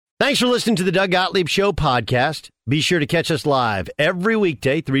Thanks for listening to the Doug Gottlieb Show podcast. Be sure to catch us live every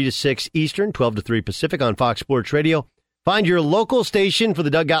weekday, 3 to 6 Eastern, 12 to 3 Pacific on Fox Sports Radio. Find your local station for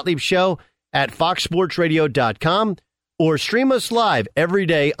the Doug Gottlieb Show at foxsportsradio.com or stream us live every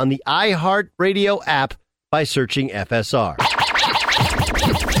day on the iHeartRadio app by searching FSR. Now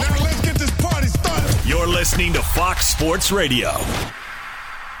let's get this party started. You're listening to Fox Sports Radio.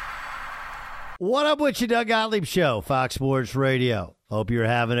 What up with you, Doug Gottlieb Show, Fox Sports Radio. Hope you're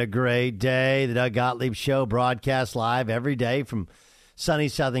having a great day. The Doug Gottlieb Show broadcasts live every day from sunny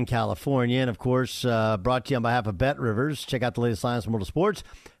Southern California. And, of course, brought to you on behalf of Bet Rivers. Check out the latest lines from World of Sports.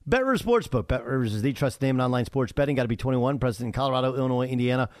 Bet Rivers Sportsbook. Bet Rivers is the trusted name in online sports betting. Got to be 21, present in Colorado, Illinois,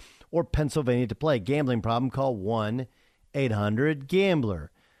 Indiana, or Pennsylvania to play. Gambling problem, call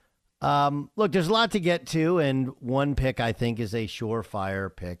 1-800-GAMBLER. Look, there's a lot to get to, and one pick I think is a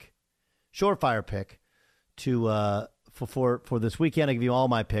surefire pick to for this weekend. I'll give you all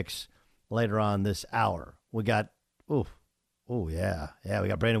my picks later on this hour. We got, we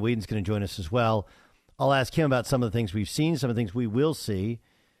got Brandon Whedon's going to join us as well. I'll ask him about some of the things we've seen, some of the things we will see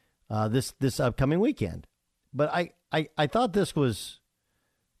this upcoming weekend. But I thought this was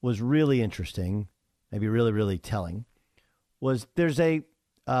really interesting, maybe really, really telling. There's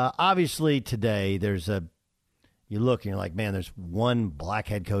obviously today there's you look and you're like, man, there's one black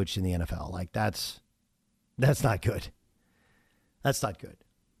head coach in the NFL. Like that's not good. That's not good.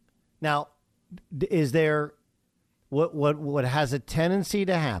 Now, is there what has a tendency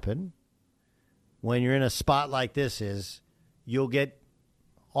to happen when you're in a spot like this is you'll get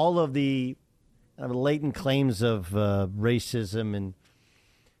all of the latent claims of racism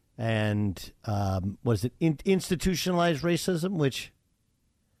and what is it, institutionalized racism, which,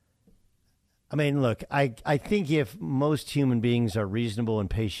 I mean, look, I think if most human beings are reasonable and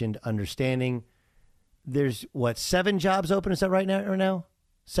patient, understanding, there's, 7 jobs open? Is that right now?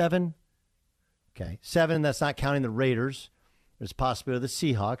 7? Okay, 7. That's not counting the Raiders. There's a possibility of the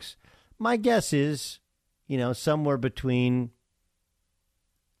Seahawks. My guess is, somewhere between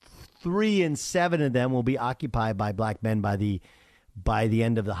 3 and 7 of them will be occupied by black men by the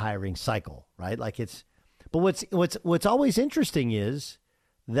end of the hiring cycle, right? But what's always interesting is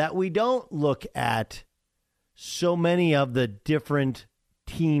that we don't look at so many of the different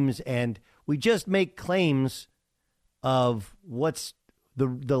teams and we just make claims of what's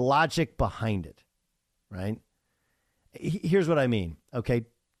the logic behind it, right? Here's what I mean. Okay,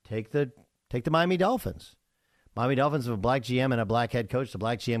 take the Miami Dolphins. Miami Dolphins have a black GM and a black head coach. The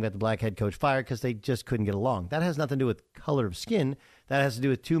black GM got the black head coach fired because they just couldn't get along. That has nothing to do with color of skin. That has to do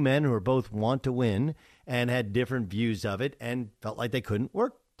with two men who are both want to win and had different views of it and felt like they couldn't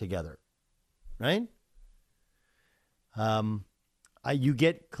work together, right? You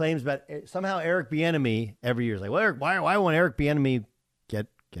get claims about somehow Eric Bieniemy every year. It's like, well, why won't Eric Bieniemy get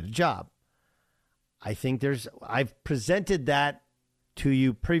a job? I think I've presented that to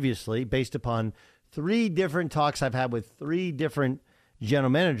you previously based upon 3 different talks I've had with 3 different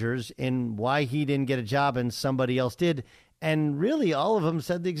general managers in why he didn't get a job and somebody else did. And really all of them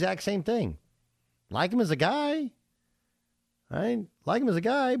said the exact same thing. Like him as a guy, right? Like him as a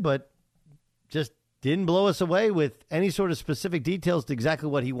guy, but just didn't blow us away with any sort of specific details to exactly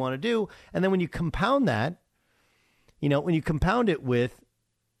what he wanted to do. And then when you compound that, when you compound it with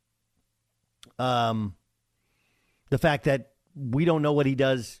the fact that we don't know what he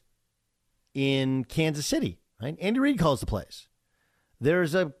does in Kansas City, right? Andy Reid calls the plays.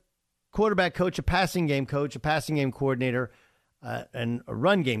 There's a quarterback coach, a passing game coach, a passing game coordinator, and a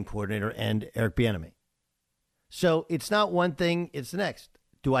run game coordinator, and Eric Bieniemy. So it's not one thing, it's the next.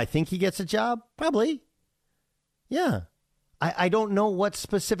 Do I think he gets a job? Probably. Yeah. I don't know what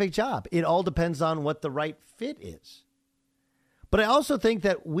specific job. It all depends on what the right fit is. But I also think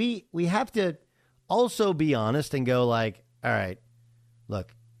that we have to also be honest and go like, all right,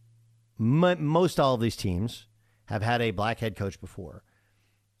 look, most all of these teams have had a black head coach before.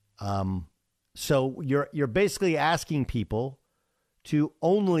 So you're basically asking people to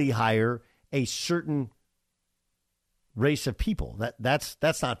only hire a certain race of people. That's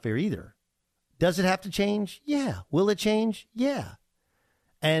not fair either. Does it have to change? Yeah. Will it change? Yeah.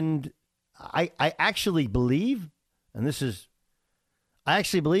 And I actually believe, I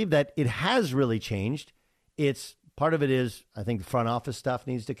actually believe that it has really changed. It's part of it is, I think the front office stuff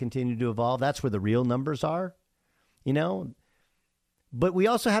needs to continue to evolve. That's where the real numbers are, but we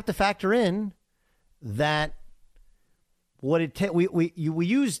also have to factor in that what it we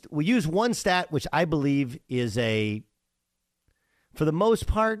use one stat, which I believe is for the most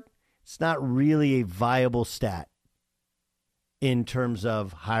part, it's not really a viable stat in terms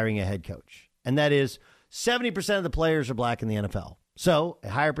of hiring a head coach. And that is 70% of the players are black in the NFL. So a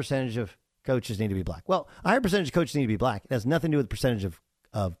higher percentage of coaches need to be black. Well, a higher percentage of coaches need to be black. It has nothing to do with the percentage of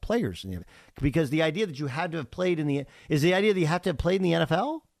players. Because the idea that you had to have played is the idea that you have to have played in the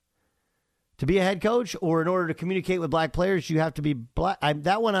NFL to be a head coach, or in order to communicate with black players, you have to be black. Players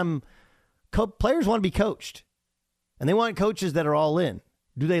want to be coached, and they want coaches that are all in.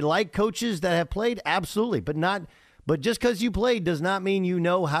 Do they like coaches that have played? Absolutely, but just because you played does not mean you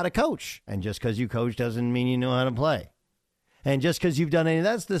know how to coach, and just because you coach doesn't mean you know how to play, and just because you've done any of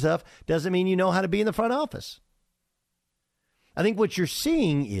that stuff doesn't mean you know how to be in the front office. I think what you're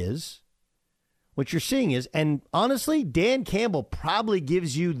seeing is, and honestly, Dan Campbell probably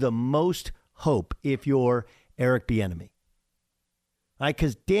gives you the most hope if you're Eric Bieniemy, right?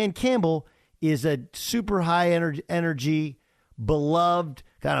 Because Dan Campbell is a super high energy, beloved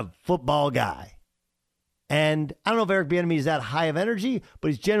kind of football guy. And I don't know if Eric Bieniemy is that high of energy, but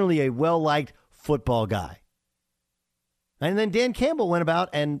he's generally a well-liked football guy. And then Dan Campbell went about,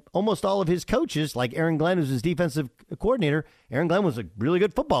 and almost all of his coaches, like Aaron Glenn, who's his defensive coordinator, Aaron Glenn was a really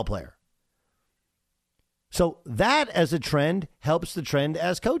good football player. So that as a trend helps the trend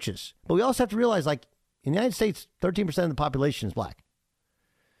as coaches. But we also have to realize, like, in the United States, 13% of the population is black.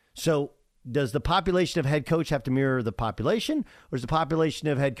 So does the population of head coach have to mirror the population, or does the population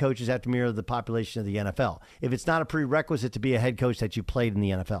of head coaches have to mirror the population of the NFL? If it's not a prerequisite to be a head coach that you played in the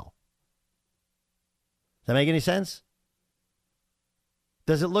NFL. Does that make any sense?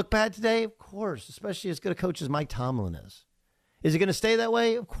 Does it look bad today? Of course, especially as good a coach as Mike Tomlin is. Is it going to stay that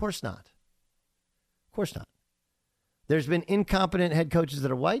way? Of course not. Of course not. There's been incompetent head coaches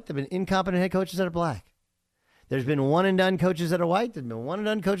that are white. There have been incompetent head coaches that are black. There's been one-and-done coaches that are white. There's been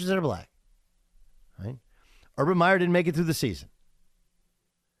one-and-done coaches that are black. Right? Urban Meyer didn't make it through the season.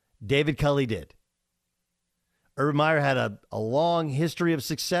 David Culley did. Urban Meyer had a long history of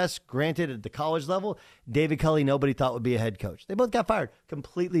success, granted at the college level. David Culley, nobody thought would be a head coach. They both got fired.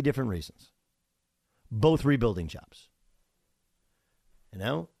 Completely different reasons. Both rebuilding jobs.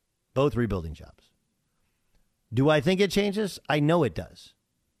 Both rebuilding jobs. Do I think it changes? I know it does.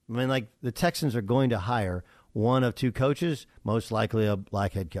 I mean, like, the Texans are going to hire one of two coaches, most likely a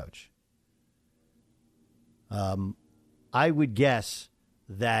black head coach. I would guess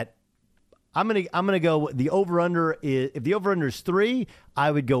that I'm gonna go the over under is, if the over under is 3,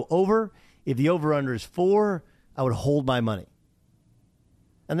 I would go over. If the over under is 4, I would hold my money.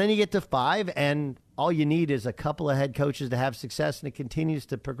 And then you get to 5, and all you need is a couple of head coaches to have success, and it continues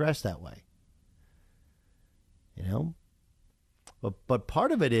to progress that way. But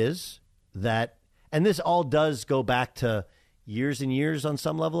part of it is that, and this all does go back to years and years on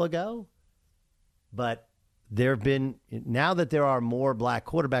some level ago, but there have been, now that there are more black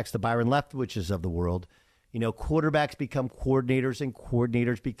quarterbacks, the Byron Leftwiches of the world, quarterbacks become coordinators, and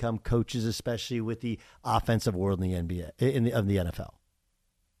coordinators become coaches, especially with the offensive world in the NBA, of the NFL.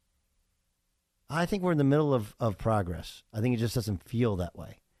 I think we're in the middle of progress. I think it just doesn't feel that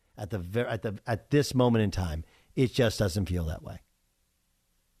way at this moment in time. It just doesn't feel that way.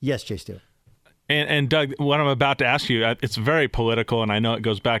 Yes, Jay Stewart. And Doug, what I'm about to ask you, it's very political, and I know it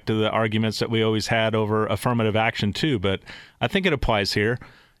goes back to the arguments that we always had over affirmative action too, but I think it applies here.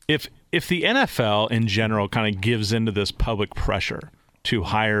 If the NFL in general kind of gives into this public pressure to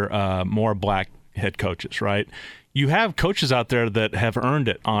hire more black head coaches, right? You have coaches out there that have earned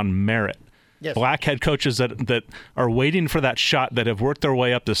it on merit. Yes. Black head coaches that are waiting for that shot, that have worked their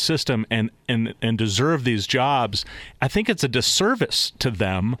way up the system and deserve these jobs. I think it's a disservice to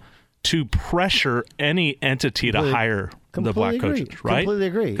them to pressure any entity to hire the black coaches, right? Completely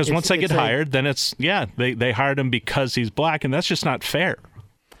agree. Because once they get hired, then they hired him because he's black, and that's just not fair.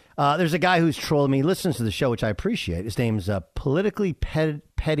 There's a guy who's trolling me. He listens to the show, which I appreciate. His name's Politically Petty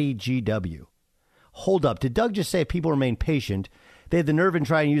GW. Hold up. Did Doug just say if people remain patient, they had the nerve and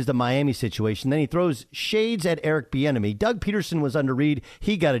try and use the Miami situation? Then he throws shades at Eric Bieniemy. Doug Peterson was under Reed.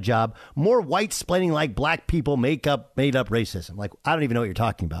 He got a job. More white-splaining like black people made up racism. Like, I don't even know what you're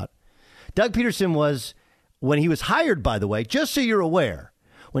talking about. Doug Peterson was, when he was hired, by the way, just so you're aware,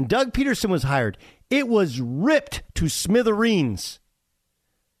 when Doug Peterson was hired, it was ripped to smithereens.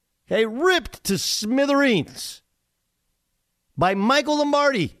 Okay, ripped to smithereens by Michael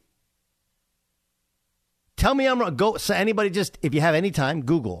Lombardi. Tell me I'm wrong. Go, so anybody just, if you have any time,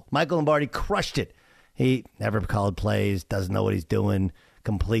 Google. Michael Lombardi crushed it. He never called plays, doesn't know what he's doing,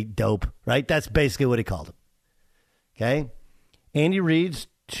 complete dope, right? That's basically what he called him. Okay? Andy Reid's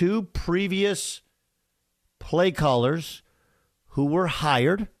 2 previous play callers who were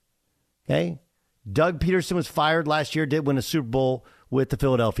hired. Okay? Doug Peterson was fired last year, did win a Super Bowl with the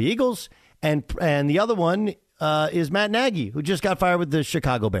Philadelphia Eagles. And the other one is Matt Nagy, who just got fired with the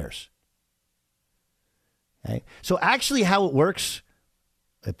Chicago Bears. Okay? So actually how it works,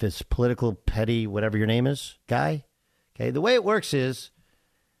 if it's political, petty, whatever your name is, guy, okay, the way it works is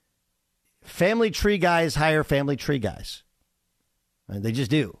family tree guys hire family tree guys. Right? They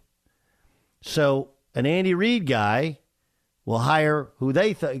just do. So an Andy Reid guy will hire who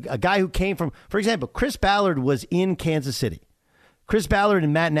a guy who came from, for example, Chris Ballard was in Kansas City. Chris Ballard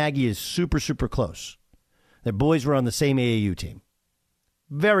and Matt Nagy is super, super close. Their boys were on the same AAU team.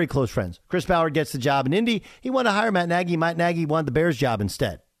 Very close friends. Chris Ballard gets the job in Indy. He wanted to hire Matt Nagy. Matt Nagy wanted the Bears job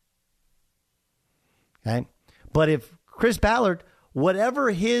instead. Okay? But if Chris Ballard,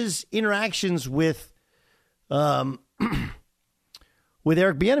 whatever his interactions with Eric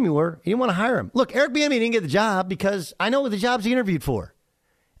Bieniemy were, he didn't want to hire him. Look, Eric Bieniemy didn't get the job because I know what the jobs he interviewed for.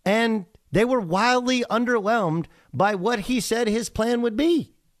 And they were wildly underwhelmed by what he said his plan would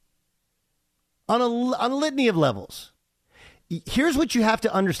be on a litany of levels. Here's what you have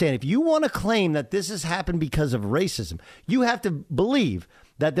to understand. If you want to claim that this has happened because of racism, you have to believe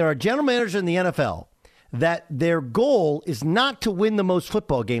that there are general managers in the NFL that their goal is not to win the most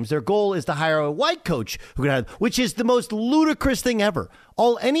football games. Their goal is to hire a white coach who can have, which is the most ludicrous thing ever.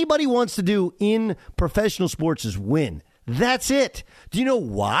 All anybody wants to do in professional sports is win. That's it. Do you know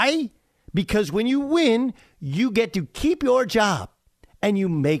why? Because when you win, you get to keep your job and you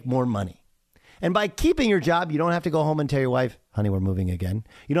make more money. And by keeping your job, you don't have to go home and tell your wife, honey, we're moving again.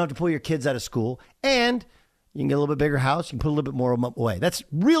 You don't have to pull your kids out of school. And you can get a little bit bigger house. You can put a little bit more away. That's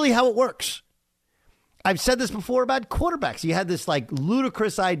really how it works. I've said this before about quarterbacks. You had this like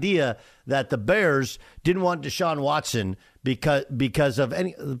ludicrous idea that the Bears didn't want Deshaun Watson because of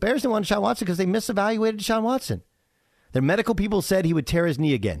any. The Bears didn't want Deshaun Watson because they misevaluated Deshaun Watson. Their medical people said he would tear his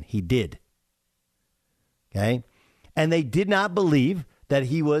knee again. He did. Okay. And they did not believe that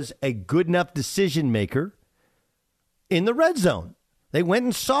he was a good enough decision maker in the red zone. They went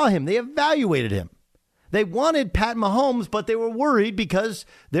and saw him. They evaluated him. They wanted Pat Mahomes, but they were worried because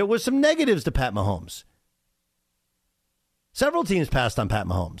there was some negatives to Pat Mahomes. Several teams passed on Pat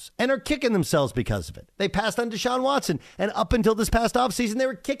Mahomes and are kicking themselves because of it. They passed on Deshaun Watson, and up until this past offseason, they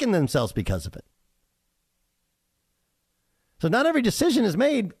were kicking themselves because of it. So not every decision is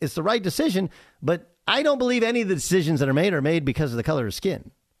made. It's the right decision, but I don't believe any of the decisions that are made because of the color of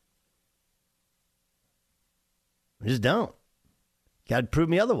skin. I just don't. Got to prove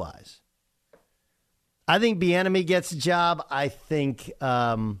me otherwise. I think Bieniemy gets a job. I think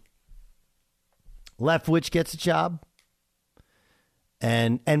Leftwich gets a job.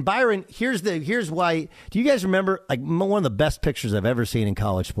 And Byron, here's why. Do you guys remember, like, one of the best pictures I've ever seen in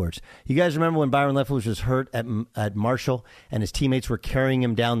college sports? You guys remember when Byron Leftwich was hurt at Marshall and his teammates were carrying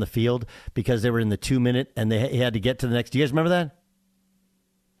him down the field because they were in the 2-minute and he had to get to the next. Do you guys remember that?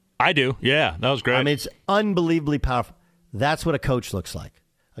 I do. Yeah, that was great. I mean, it's unbelievably powerful. That's what a coach looks like.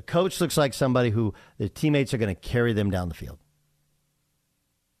 A coach looks like somebody who the teammates are going to carry them down the field.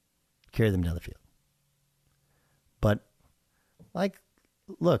 Carry them down the field. But, like,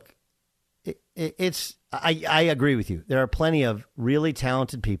 look, I agree with you. There are plenty of really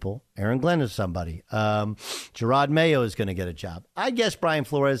talented people. Aaron Glenn is somebody. Gerard Mayo is going to get a job. I guess Brian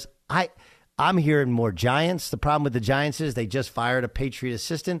Flores, I'm hearing more Giants. The problem with the Giants is they just fired a Patriot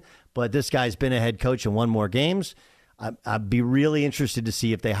assistant, but this guy's been a head coach and won more games. I'd be really interested to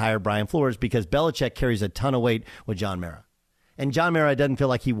see if they hire Brian Flores because Belichick carries a ton of weight with John Mara. And John Mara doesn't feel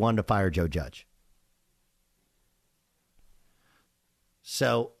like he wanted to fire Joe Judge.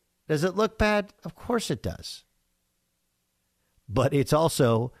 So, does it look bad? Of course it does. But it's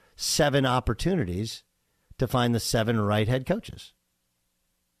also 7 opportunities to find the 7 right head coaches.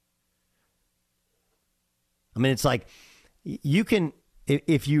 I mean, it's like you can,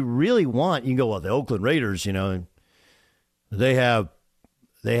 if you really want, you can go, well, the Oakland Raiders, you know, they had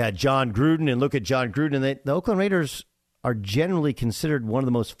John Gruden, and look at John Gruden. And the Oakland Raiders are generally considered one of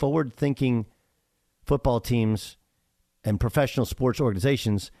the most forward-thinking football teams and professional sports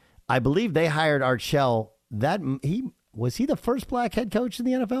organizations. I believe they hired Art Shell. Was he the first black head coach in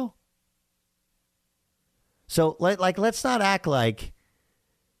the NFL? So let's not act like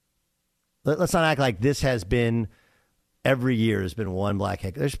this has been every year has been one black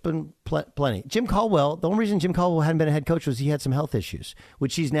head. There's been plenty. Jim Caldwell. The only reason Jim Caldwell hadn't been a head coach was he had some health issues,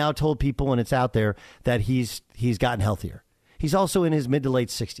 which he's now told people, and it's out there that he's gotten healthier. He's also in his mid to late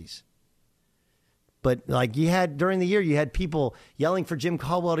 60s. But like during the year, you had people yelling for Jim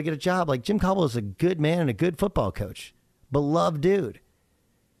Caldwell to get a job. Like, Jim Caldwell is a good man and a good football coach. Beloved dude.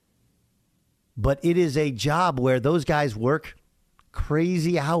 But it is a job where those guys work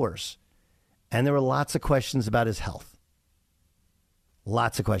crazy hours. And there were lots of questions about his health.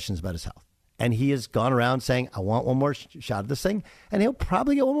 Lots of questions about his health. And he has gone around saying, I want one more shot at this thing. And he'll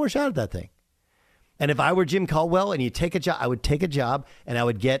probably get one more shot at that thing. And if I were Jim Caldwell and you take a job, I would take a job and I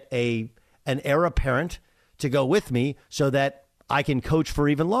would get an heir apparent to go with me so that I can coach for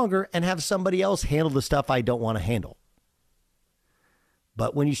even longer and have somebody else handle the stuff I don't want to handle.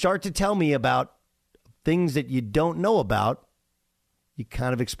 But when you start to tell me about things that you don't know about, you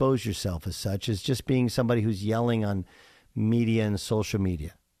kind of expose yourself as such as just being somebody who's yelling on media and social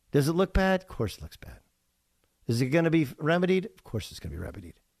media. Does it look bad? Of course it looks bad. Is it going to be remedied? Of course it's going to be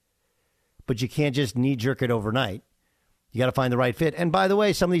remedied. But you can't just knee-jerk it overnight. You got to find the right fit. And by the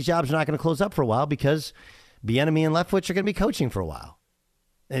way, some of these jobs are not going to close up for a while because Bieniemy and Leftwich are going to be coaching for a while.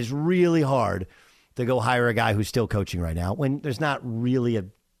 And it's really hard to go hire a guy who's still coaching right now when there's not really a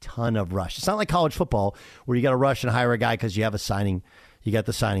ton of rush. It's not like college football where you got to rush and hire a guy because you have a signing. You got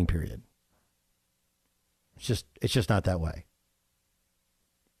the signing period. It's just not that way.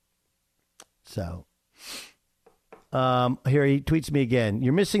 So, here he tweets me again.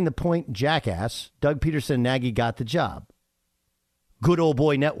 You're missing the point, jackass. Doug Peterson and Nagy got the job. Good old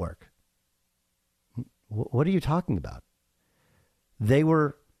boy network. What are you talking about? They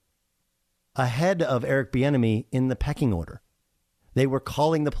were ahead of Eric Bieniemy in the pecking order. They were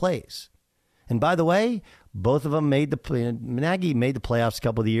calling the plays. And by the way, both of them Nagy made the playoffs a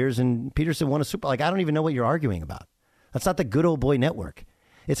couple of years and Peterson won a Super Bowl. I don't even know what you're arguing about. That's not the good old boy network.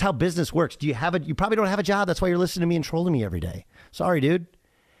 It's how business works. You probably don't have a job. That's why you're listening to me and trolling me every day. Sorry, dude.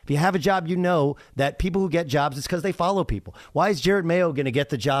 If you have a job, you know that people who get jobs, it's because they follow people. Why is Jared Mayo going to get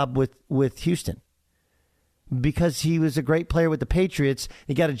the job with Houston? Because he was a great player with the Patriots.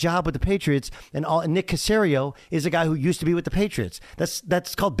 He got a job with the Patriots, and Nick Caserio is a guy who used to be with the Patriots.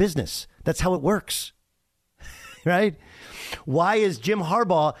 That's called business. That's how it works, right? Why is Jim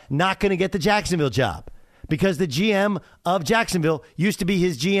Harbaugh not going to get the Jacksonville job? Because the GM of Jacksonville used to be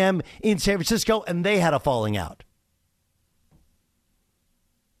his GM in San Francisco, and they had a falling out.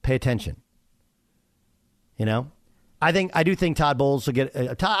 Pay attention. You know? I do think Todd Bowles will get.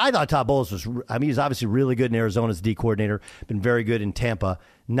 I thought Todd Bowles was. He's obviously really good in Arizona as D coordinator. Been very good in Tampa.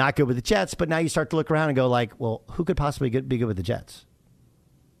 Not good with the Jets. But now you start to look around and go like, well, who could possibly be good with the Jets?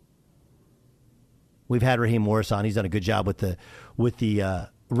 We've had Raheem Morris on. He's done a good job with the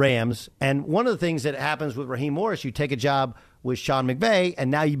Rams. And one of the things that happens with Raheem Morris, you take a job with Sean McVay, and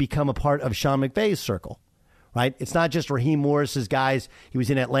now you become a part of Sean McVay's circle. Right? It's not just Raheem Morris's guys. He was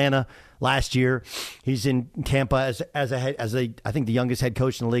in Atlanta last year. He's in Tampa as I think the youngest head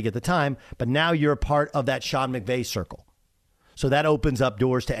coach in the league at the time. But now you're a part of that Sean McVay circle. So that opens up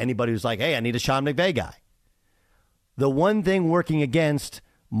doors to anybody who's like, hey, I need a Sean McVay guy. The one thing working against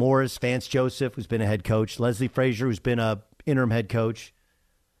Morris, Vance Joseph, who's been a head coach, Leslie Frazier, who's been a interim head coach,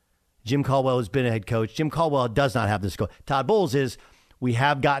 Jim Caldwell has been a head coach. Jim Caldwell does not have this coach. Todd Bowles is. We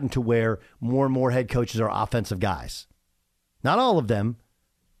have gotten to where more and more head coaches are offensive guys. Not all of them.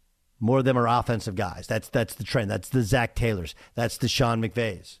 More of them are offensive guys. That's the trend. That's the Zach Taylors. That's the Sean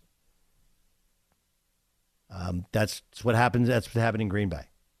McVays. That's what happens. That's what happened in Green Bay.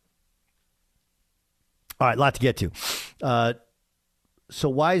 All right, a lot to get to. So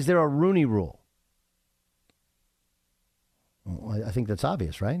why is there a Rooney Rule? Well, I think that's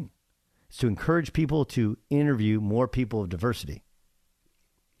obvious, right? It's to encourage people to interview more people of diversity.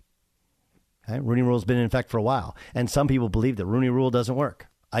 Okay? Rooney Rule has been in effect for a while, and some people believe that Rooney Rule doesn't work.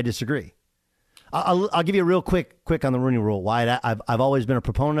 I disagree. I'll give you a real quick on the Rooney Rule. Why I've always been a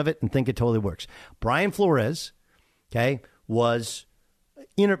proponent of it and think it totally works. Brian Flores, okay, was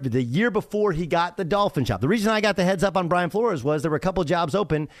the year before he got the Dolphin job. The reason I got the heads up on Brian Flores was there were a couple of jobs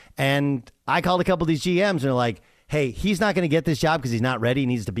open, and I called a couple of these GMs, and they're like, hey, he's not going to get this job because he's not ready. He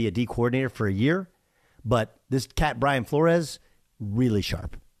needs to be a D coordinator for a year. But this cat, Brian Flores, really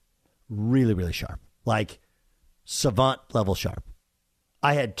sharp. Really, really sharp. Like savant level sharp.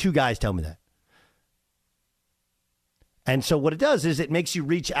 I had two guys tell me that. And so what it does is it makes you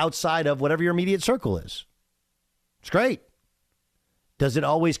reach outside of whatever your immediate circle is. It's great. Does it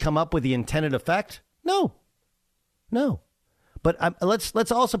always come up with the intended effect? No. But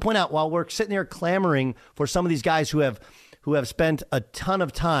let's also point out, while we're sitting there clamoring for some of these guys who have spent a ton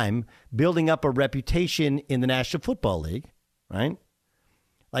of time building up a reputation in the National Football League, right?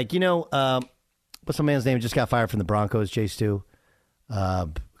 Like, what's my man's name? Just got fired from the Broncos, Jay Stu.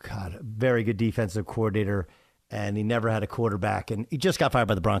 God, very good defensive coordinator, and he never had a quarterback, and he just got fired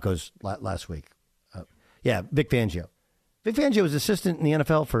by the Broncos last week. Vic Fangio. Vic Fangio was assistant in the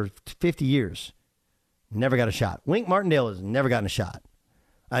NFL for 50 years. Never got a shot. Wink Martindale has never gotten a shot.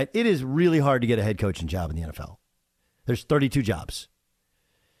 It is really hard to get a head coaching job in the NFL. There's 32 jobs.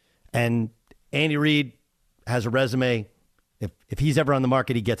 And Andy Reid has a resume. If he's ever on the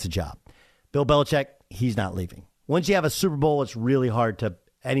market, he gets a job. Bill Belichick, he's not leaving. Once you have a Super Bowl, it's really hard to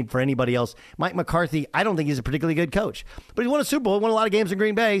for anybody else. Mike McCarthy, I don't think he's a particularly good coach. But he won a Super Bowl, won a lot of games in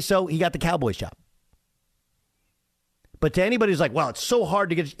Green Bay, so he got the Cowboys job. But to anybody who's like, well, it's so hard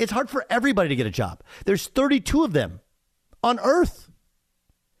to get, it's hard for everybody to get a job. There's 32 of them on earth.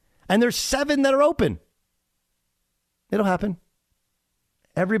 And there's 7 that are open. It'll happen.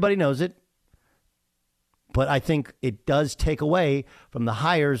 Everybody knows it. But I think it does take away from the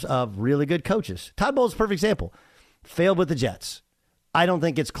hires of really good coaches. Todd Bowles is a perfect example. Failed with the Jets. I don't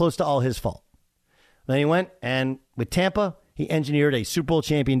think it's close to all his fault. Then he went and with Tampa, he engineered a Super Bowl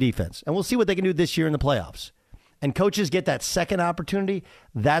champion defense. And we'll see what they can do this year in the playoffs. And coaches get that second opportunity.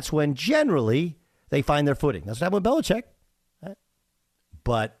 That's when generally they find their footing. That's what happened with Belichick.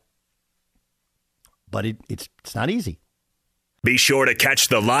 But it's not easy. Be sure to catch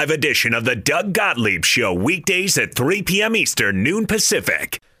the live edition of the Doug Gottlieb Show weekdays at 3 p.m. Eastern, noon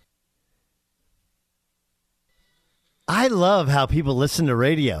Pacific. I love how people listen to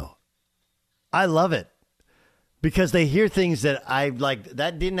radio. I love it. Because they hear things that I like,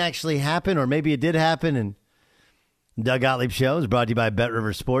 that didn't actually happen, or maybe it did happen. And Doug Gottlieb Show is brought to you by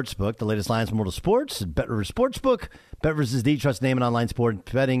BetRivers Sportsbook, the latest lines from World of Sports. BetRivers Sportsbook. BetRivers is the trusted name in online sport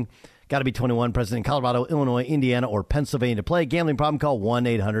betting. Got to be 21, present in Colorado, Illinois, Indiana, or Pennsylvania to play. Gambling problem, call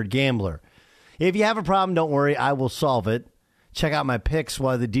 1-800-GAMBLER. If you have a problem, don't worry. I will solve it. Check out my picks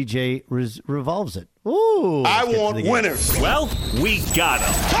while the DJ revolves it. Ooh. I want winners. Well, we got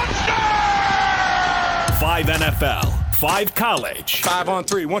them. Touchdown! 5 NFL, 5 college. 5 on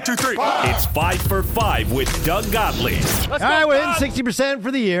 3. 1, 2, 3. It's 5 for 5 with Doug Gottlieb. All right, we're hitting 60%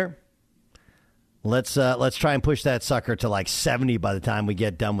 for the year. Let's try and push that sucker to like 70 by the time we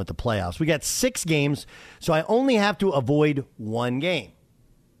get done with the playoffs. We got 6 games, so I only have to avoid 1 game.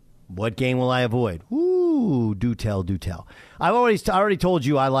 What game will I avoid? Ooh, do tell. I already told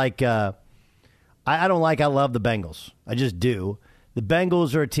you I like. I love the Bengals. I just do. The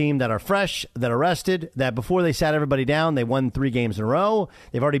Bengals are a team that are fresh, that are rested, that before they sat everybody down, they won 3 games in a row.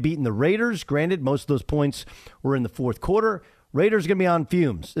 They've already beaten the Raiders. Granted, most of those points were in the fourth quarter. Raiders going to be on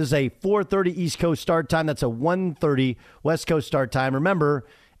fumes. This is a 4:30 East Coast start time. That's a 1:30 West Coast start time. Remember,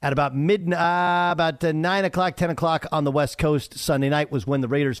 at about 9 o'clock, 10 o'clock on the West Coast Sunday night was when the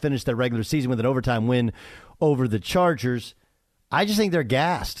Raiders finished their regular season with an overtime win over the Chargers. I just think they're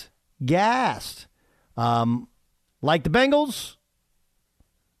gassed. Like the Bengals,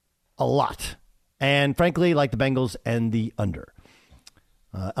 a lot. And frankly, like the Bengals and the under.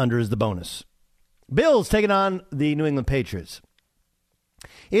 Under is the bonus. Bills taking on the New England Patriots.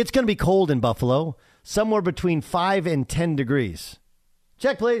 It's going to be cold in Buffalo, somewhere between 5 and 10 degrees.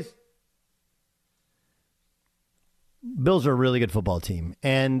 Check, please. Bills are a really good football team.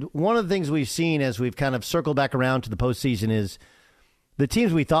 And one of the things we've seen as we've kind of circled back around to the postseason is the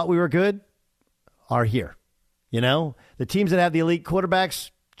teams we thought we were good are here. You know, the teams that have the elite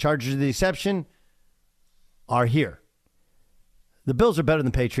quarterbacks, Chargers are the exception, are here. The Bills are better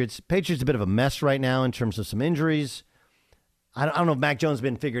than the Patriots. Patriots are a bit of a mess right now in terms of some injuries. I don't know if Mac Jones has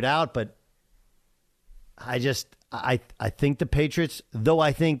been figured out, but I think the Patriots, though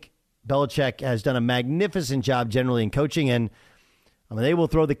I think Belichick has done a magnificent job generally in coaching, and they will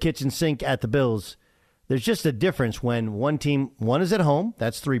throw the kitchen sink at the Bills. There's just a difference when one team, 1 is at home,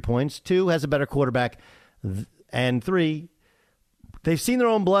 that's 3 points, 2 has a better quarterback, and 3, they've seen their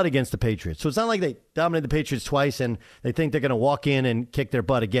own blood against the Patriots. So it's not like they dominated the Patriots twice and they think they're going to walk in and kick their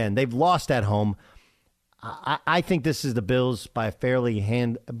butt again. They've lost at home. I think this is the Bills by fairly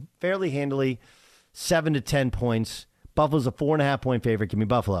handily, 7 to 10 points. Buffalo's a 4.5-point favorite. Give me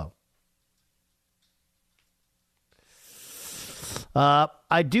Buffalo.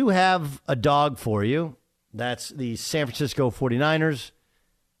 I do have a dog for you. That's the San Francisco 49ers.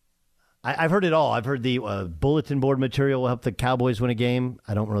 I've heard it all. I've heard the bulletin board material will help the Cowboys win a game.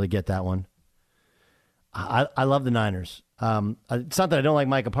 I don't really get that one. I love the Niners. It's not that I don't like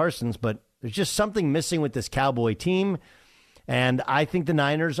Micah Parsons, but there's just something missing with this Cowboy team. And I think the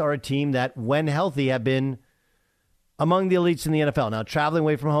Niners are a team that, when healthy, have been among the elites in the NFL. Now, traveling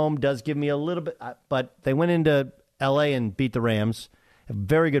away from home does give me a little bit, but they went into L.A. and beat the Rams. A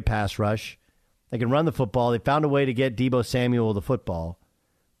very good pass rush. They can run the football. They found a way to get Deebo Samuel the football.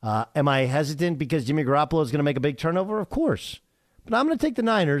 Am I hesitant because Jimmy Garoppolo is going to make a big turnover? Of course. But I'm going to take the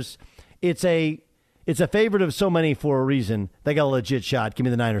Niners. It's a favorite of so many for a reason. They got a legit shot. Give me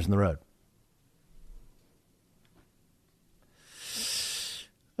the Niners on the road.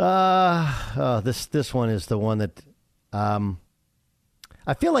 This one is the one that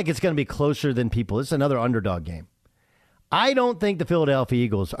I feel like it's going to be closer than people. This is another underdog game. I don't think the Philadelphia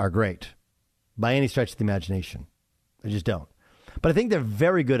Eagles are great by any stretch of the imagination. I just don't. But I think they're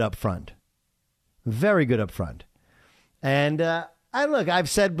very good up front. Very good up front. And I've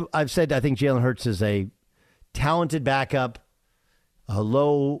said I think Jalen Hurts is a talented backup, a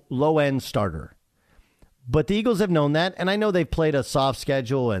low end starter. But the Eagles have known that, and I know they've played a soft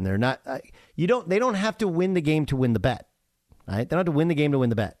schedule, and they're not. They don't have to win the game to win the bet. Right? They don't have to win the game to win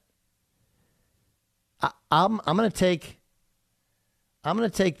the bet. I'm going to take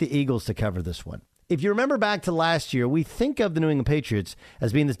the Eagles to cover this one. If you remember back to last year, we think of the New England Patriots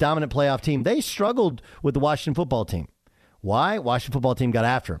as being this dominant playoff team. They struggled with the Washington football team. Why? Washington football team got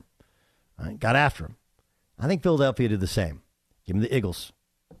after him. Right? Got after him. I think Philadelphia did the same. Give me the Eagles.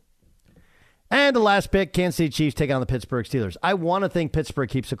 And the last pick, Kansas City Chiefs take on the Pittsburgh Steelers. I want to think Pittsburgh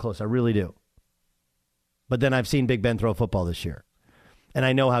keeps it close. I really do. But then I've seen Big Ben throw football this year. And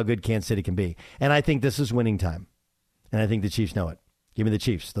I know how good Kansas City can be. And I think this is winning time. And I think the Chiefs know it. Give me the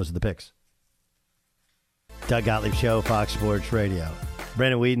Chiefs. Those are the picks. Doug Gottlieb Show, Fox Sports Radio.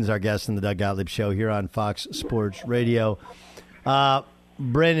 Brandon Whedon's our guest in the Doug Gottlieb Show here on Fox Sports Radio.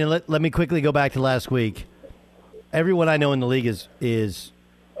 Brandon, let me quickly go back to last week. Everyone I know in the league is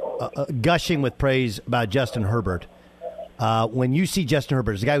gushing with praise about Justin Herbert. When you see Justin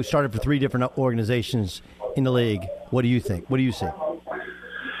Herbert, as a guy who started for 3 different organizations in the league, what do you think? What do you see?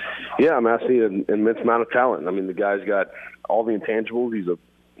 Yeah, I see an immense amount of talent. I mean, the guy's got all the intangibles.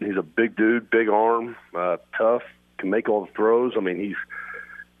 He's a big dude, big arm, tough, can make all the throws. I mean,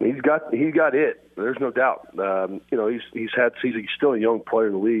 he's got it. There's no doubt. He's still a young player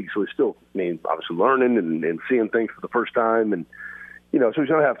in the league, so he's still, obviously learning and seeing things for the first time, and so he's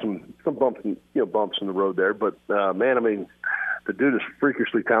gonna have some bumps in the road there. But the dude is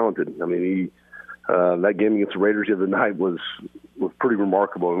freakishly talented. I mean, that game against the Raiders the other night was pretty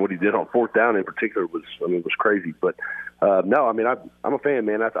remarkable, and what he did on 4th down in particular was crazy. But I'm a fan,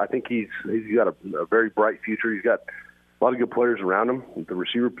 man. I think he's got a very bright future. He's got a lot of good players around him at the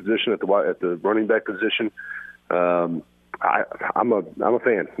receiver position, at the running back position. I'm a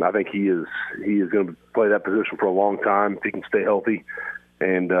fan. I think he is going to play that position for a long time if he can stay healthy.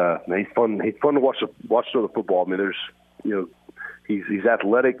 And he's fun to watch throw the football. I mean, he's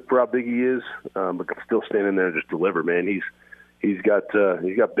athletic for how big he is, but can still stand in there and just deliver. Man, he's got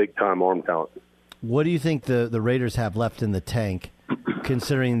big time arm talent. What do you think the Raiders have left in the tank,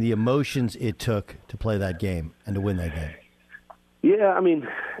 considering the emotions it took to play that game and to win that game? Yeah, I mean,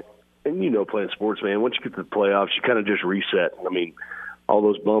 and playing sports, man, once you get to the playoffs, you kind of just reset. I mean, all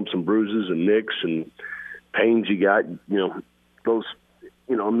those bumps and bruises and nicks and pains you got, those,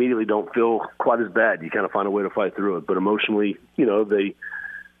 immediately don't feel quite as bad. You kind of find a way to fight through it. But emotionally, they're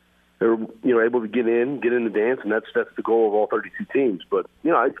able to get in the dance, and that's the goal of all 32 teams. But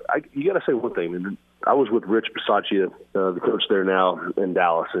you got to say one thing. I mean, I was with Rich Bisaccia, the coach there now in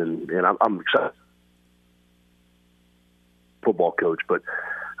Dallas, and I'm excited. Football coach, but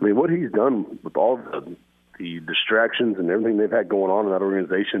I mean, what he's done with all the distractions and everything they've had going on in that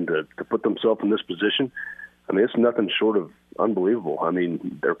organization to put themselves in this position, I mean, it's nothing short of unbelievable. I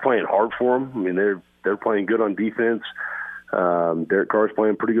mean, they're playing hard for him. I mean, they're playing good on defense. Derek Carr's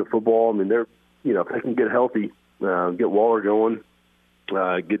playing pretty good football. I mean, if they can get healthy, get Waller going,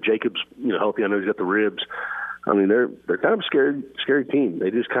 get Jacobs, healthy. I know he's got the ribs. I mean, they're kind of a scary team.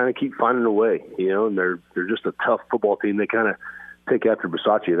 They just kind of keep finding a way, and they're just a tough football team. They kind of take after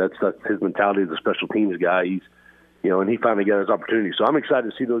Bisaccia. That's his mentality as a special teams guy. He's, and he finally got his opportunity. So I'm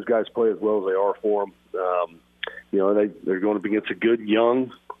excited to see those guys play as well as they are for him. They're going up against a good,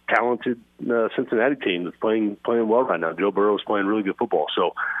 young, talented Cincinnati team that's playing well right now. Joe Burrow's playing really good football.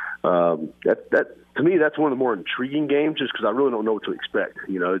 So that to me, that's one of the more intriguing games, just because I really don't know what to expect.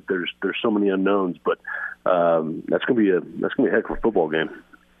 There's so many unknowns, but that's gonna be a heck of a football game.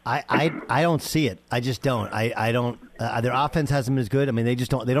 I don't see it. I just don't. I don't. Their offense hasn't been as good. I mean, they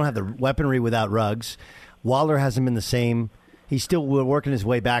don't have the weaponry without Ruggs. Waller hasn't been the same. He's still working his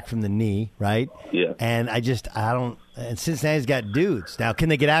way back from the knee, right? Yeah. And I don't. And Cincinnati's got dudes now. Can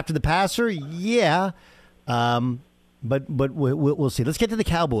they get after the passer? Yeah. But we'll see. Let's get to the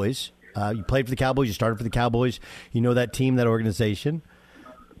Cowboys. You played for the Cowboys. You started for the Cowboys. You know that team, that organization.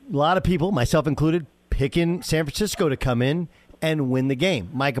 A lot of people, myself included, picking San Francisco to come in and win the game.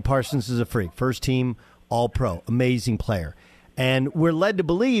 Micah Parsons is a freak. First team All-Pro. Amazing player. And we're led to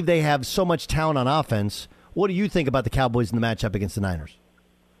believe they have so much talent on offense. What do you think about the Cowboys in the matchup against the Niners?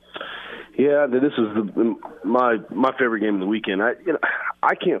 Yeah, this is my favorite game of the weekend. I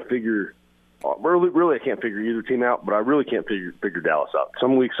can't figure really I can't figure either team out, but I really can't figure Dallas out.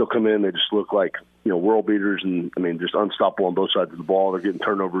 Some weeks they'll come in, they just look like world beaters, and just unstoppable on both sides of the ball. They're getting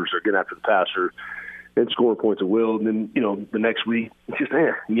turnovers, they're getting after the passer, and scoring points at will. And then the next week it's just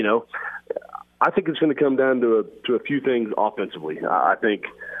I think it's going to come down to a few things offensively. I think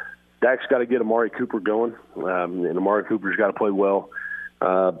Dak's got to get Amari Cooper going, and Amari Cooper's got to play well.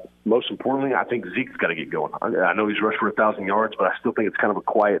 Most importantly, I think Zeke's got to get going. I know he's rushed for 1,000 yards, but I still think it's kind of a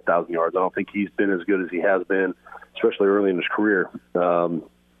quiet 1,000 yards. I don't think he's been as good as he has been, especially early in his career.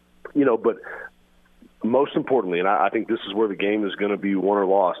 But most importantly, and I think this is where the game is going to be won or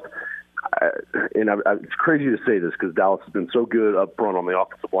lost, it's crazy to say this because Dallas has been so good up front on the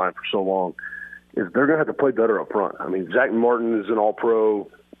offensive line for so long, is they're going to have to play better up front. I mean, Zach Martin is an all-pro,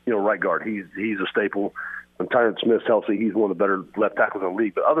 right guard. He's a staple. When Tyron Smith's healthy, he's one of the better left tackles in the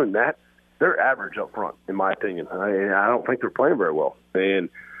league. But other than that, they're average up front, in my opinion. I don't think they're playing very well. And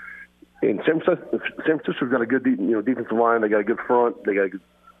San Francisco's got a good defensive line. They got a good front. They got a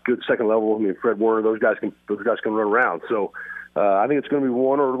good second level. I mean, Fred Warner, those guys can run around. So I think it's going to be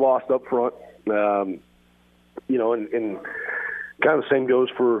won or lost up front. And kind of the same goes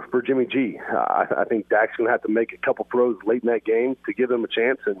for Jimmy G. I think Dak's going to have to make a couple throws late in that game to give him a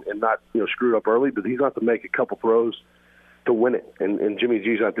chance and not screw it up early, but he's going to have to make a couple throws to win it, and Jimmy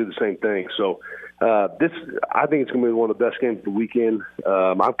G's going to do the same thing. So I think it's going to be one of the best games of the weekend.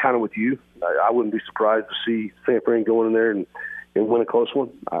 I'm kind of with you. I wouldn't be surprised to see San Fran go in there and win a close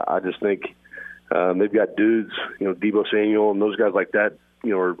one. I just think they've got dudes, Deebo Samuel and those guys like that,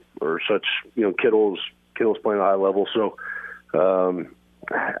 are such, Kittle's playing at a high level. So, I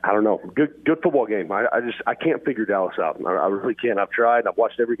don't know. Good football game. I can't figure Dallas out. I really can't. I've tried. I've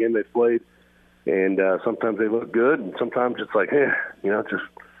watched every game they've played, and sometimes they look good, and sometimes it's like, it just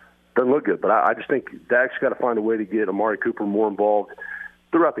doesn't look good. But I just think Dak's got to find a way to get Amari Cooper more involved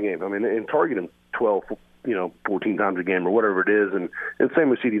throughout the game. I mean, and target him 12, 14 times a game or whatever it is, and same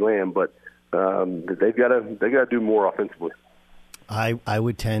with CeeDee Lamb. But they got to do more offensively. I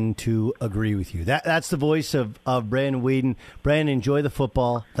would tend to agree with you. That's the voice of Brandon Weeden. Brandon, enjoy the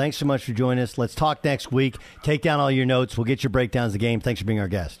football. Thanks so much for joining us. Let's talk next week. Take down all your notes. We'll get your breakdowns of the game. Thanks for being our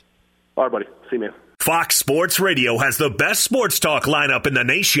guest. All right, buddy. See you, man. Fox Sports Radio has the best sports talk lineup in the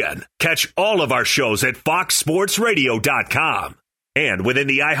nation. Catch all of our shows at foxsportsradio.com. And within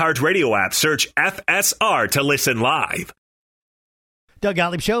the iHeartRadio app, search FSR to listen live. Doug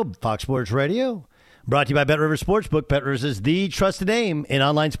Gottlieb Show, Fox Sports Radio. Brought to you by BetRivers Sportsbook. BetRivers is the trusted name in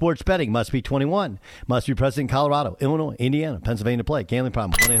online sports betting. Must be 21. Must be present in Colorado, Illinois, Indiana, Pennsylvania to play. Gambling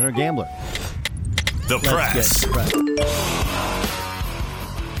problem. 1-800-GAMBLER. The press.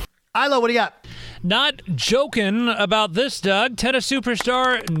 Ilo, what do you got? Not joking about this, Doug. Tennis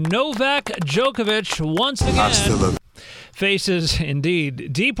superstar Novak Djokovic once again faces,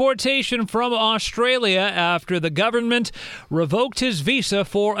 indeed, deportation from Australia after the government revoked his visa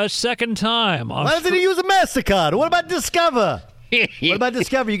for a second time. Why doesn't he use a MasterCard? What about Discover? What about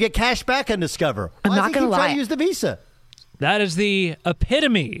Discover? You get cash back on Discover. I'm not going to lie. Try to use the visa? That is the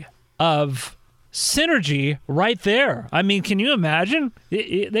epitome of synergy right there. I mean, can you imagine?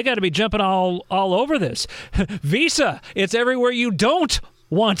 They got to be jumping all over this. Visa, it's everywhere you don't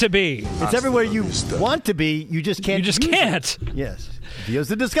want to be. It's everywhere you want to be. You just can't. You just can't. Yes. If he used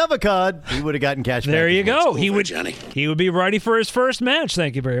the Discover card, he would have gotten cash back. There you go. He would be ready for his first match.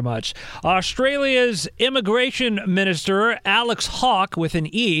 Thank you very much. Australia's immigration minister, Alex Hawke, with an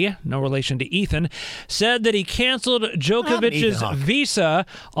E, no relation to Ethan, said that he canceled Djokovic's visa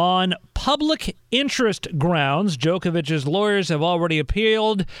on public interest grounds. Djokovic's lawyers have already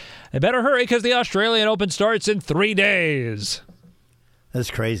appealed. They better hurry because the Australian Open starts in 3 days. That's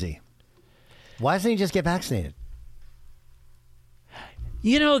crazy. Why doesn't he just get vaccinated?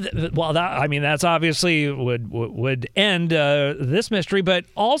 That's obviously would end this mystery, but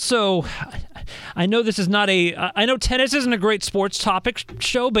also, I know this is not I know tennis isn't a great sports topic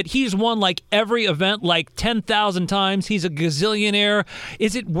show, but he's won like every event like 10,000 times. He's a gazillionaire.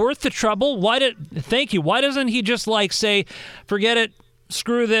 Is it worth the trouble? Why doesn't he just say, forget it?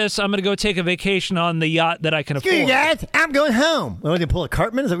 Screw this. I'm going to go take a vacation on the yacht that I can afford. Screw you guys. I'm going home. What, they pull a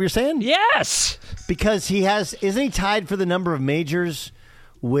Cartman? Is that what you're saying? Yes. Because isn't he tied for the number of majors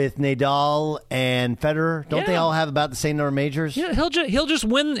with Nadal and Federer? Don't they all have about the same number of majors? Yeah, he'll just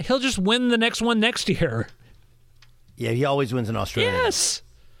win the next one next year. Yeah, he always wins in Australia. Yes.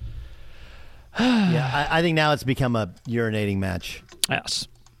 Yeah, I think now it's become a urinating match. Yes.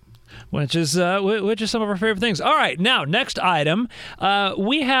 Which is some of our favorite things. All right, now, next item.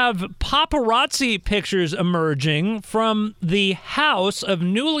 We have paparazzi pictures emerging from the house of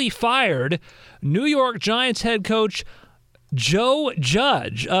newly fired New York Giants head coach Joe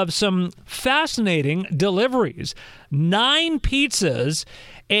Judge of some fascinating deliveries. 9 pizzas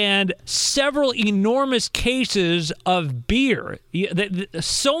and several enormous cases of beer.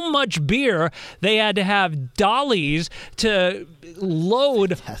 So much beer, they had to have dollies to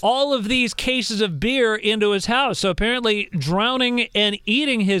load all of these cases of beer into his house. So apparently drowning and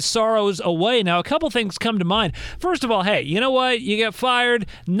eating his sorrows away. Now, a couple things come to mind. First of all, hey, you know what? You get fired,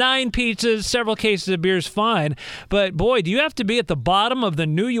 9 pizzas, several cases of beer is fine. But boy, do you have to be at the bottom of the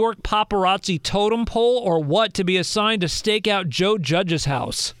New York paparazzi totem pole or what to be assigned to stake out Joe Judge's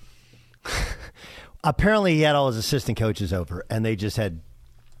house? Apparently he had all his assistant coaches over and they just had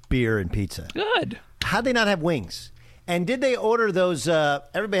beer and pizza. Good. How'd they not have wings? And did they order those?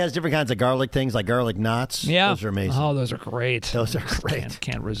 Everybody has different kinds of garlic things, like garlic knots. Yeah. Those are amazing. Oh, those are great. Those are great.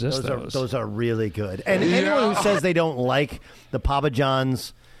 Can't resist those. Those are really good. And anyone who says they don't like the Papa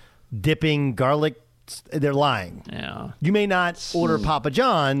John's dipping garlic, they're lying. Yeah. You may not order Papa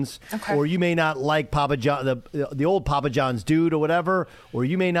John's, or you may not like Papa John, the old Papa John's dude or whatever, or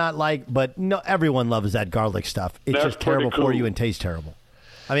you may not like, but no, everyone loves that garlic stuff. It's That's just terrible pretty for cool. you and tastes terrible.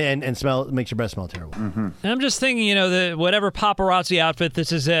 I mean, and smell makes your breath smell terrible. And I'm just thinking, whatever paparazzi outfit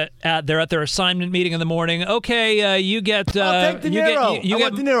this is they're at their assignment meeting in the morning. Okay, you get I'll take De Niro. I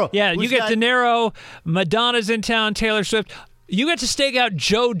want De Niro. Yeah, Who's you get got- De Niro. Madonna's in town. Taylor Swift. You get to stake out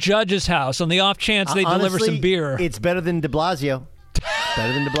Joe Judge's house on the off chance they deliver Honestly, some beer. It's better than De Blasio.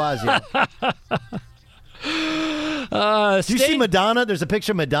 Better than De Blasio. Do you see Madonna? There's a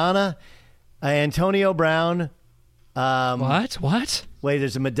picture of Madonna, Antonio Brown. What? Wait,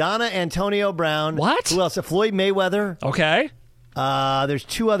 there's a Madonna, Antonio Brown. What? Who else? Floyd Mayweather. Okay. There's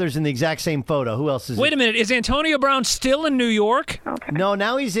 2 others in the exact same photo. Who else is Wait it? a minute. Is Antonio Brown still in New York? No,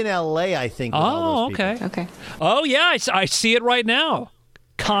 now he's in L.A., I think. with all Oh, those people. okay. Oh, yeah. I see it right now.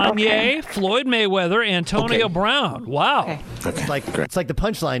 Kanye, Floyd Mayweather, Antonio Brown. Wow. It's like the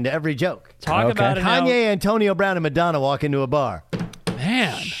punchline to every joke. Talk about an Kanye, Antonio Brown, and Madonna walk into a bar.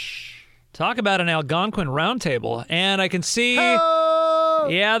 Man. Talk about an Algonquin roundtable. And I can see,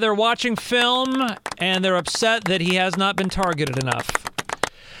 yeah, they're watching film, and they're upset that he has not been targeted enough.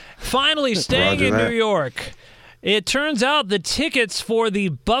 Finally, staying in New York, it turns out the tickets for the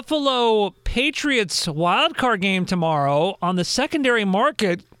Buffalo Patriots wildcard game tomorrow on the secondary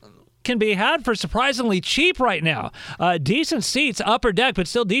market can be had for surprisingly cheap right now. Decent seats, upper deck, but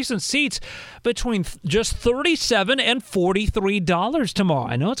still decent seats between just $37 and $43 tomorrow.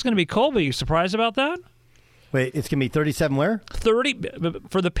 I know it's going to be cold, but are you surprised about that? Wait, it's going to be 37 where? 30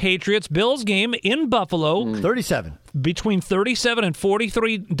 for the Patriots-Bills game in Buffalo. 37. Between $37 and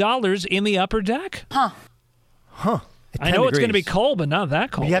 $43 in the upper deck. Huh. I know it's going to be cold, but not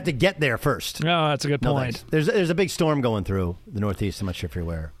that cold. You have to get there first. No, that's a good point. Thanks. There's a big storm going through the Northeast. I'm not sure if you're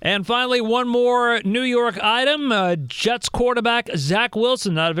aware. And finally, one more New York item. Jets quarterback Zach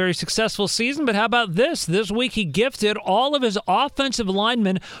Wilson, not a very successful season, but how about this? This week he gifted all of his offensive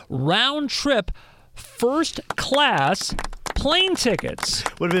linemen round-trip first-class plane tickets.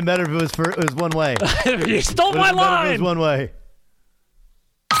 Would have been better if it was one way. You stole my It line! was one way.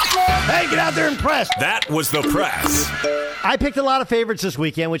 Hey, get out there and press. That was the press. I picked a lot of favorites this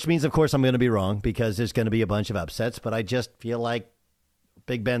weekend, which means, of course, I'm going to be wrong because there's going to be a bunch of upsets. But I just feel like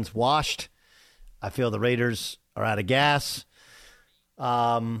Big Ben's washed. I feel the Raiders are out of gas.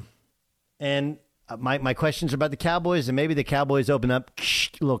 And my questions are about the Cowboys, and maybe the Cowboys open up a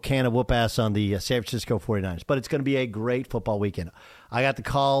little can of whoop ass on the San Francisco 49ers. But it's going to be a great football weekend. I got the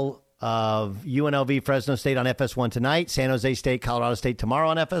call of UNLV Fresno State on FS1 tonight, San Jose State, Colorado State tomorrow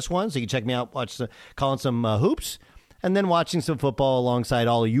on FS1. So you can check me out, calling some hoops, and then watching some football alongside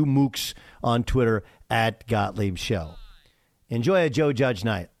all of you mooks on Twitter at Gottlieb Show. Enjoy a Joe Judge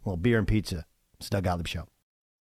night. Well, beer and pizza. It's Doug Gottlieb Show.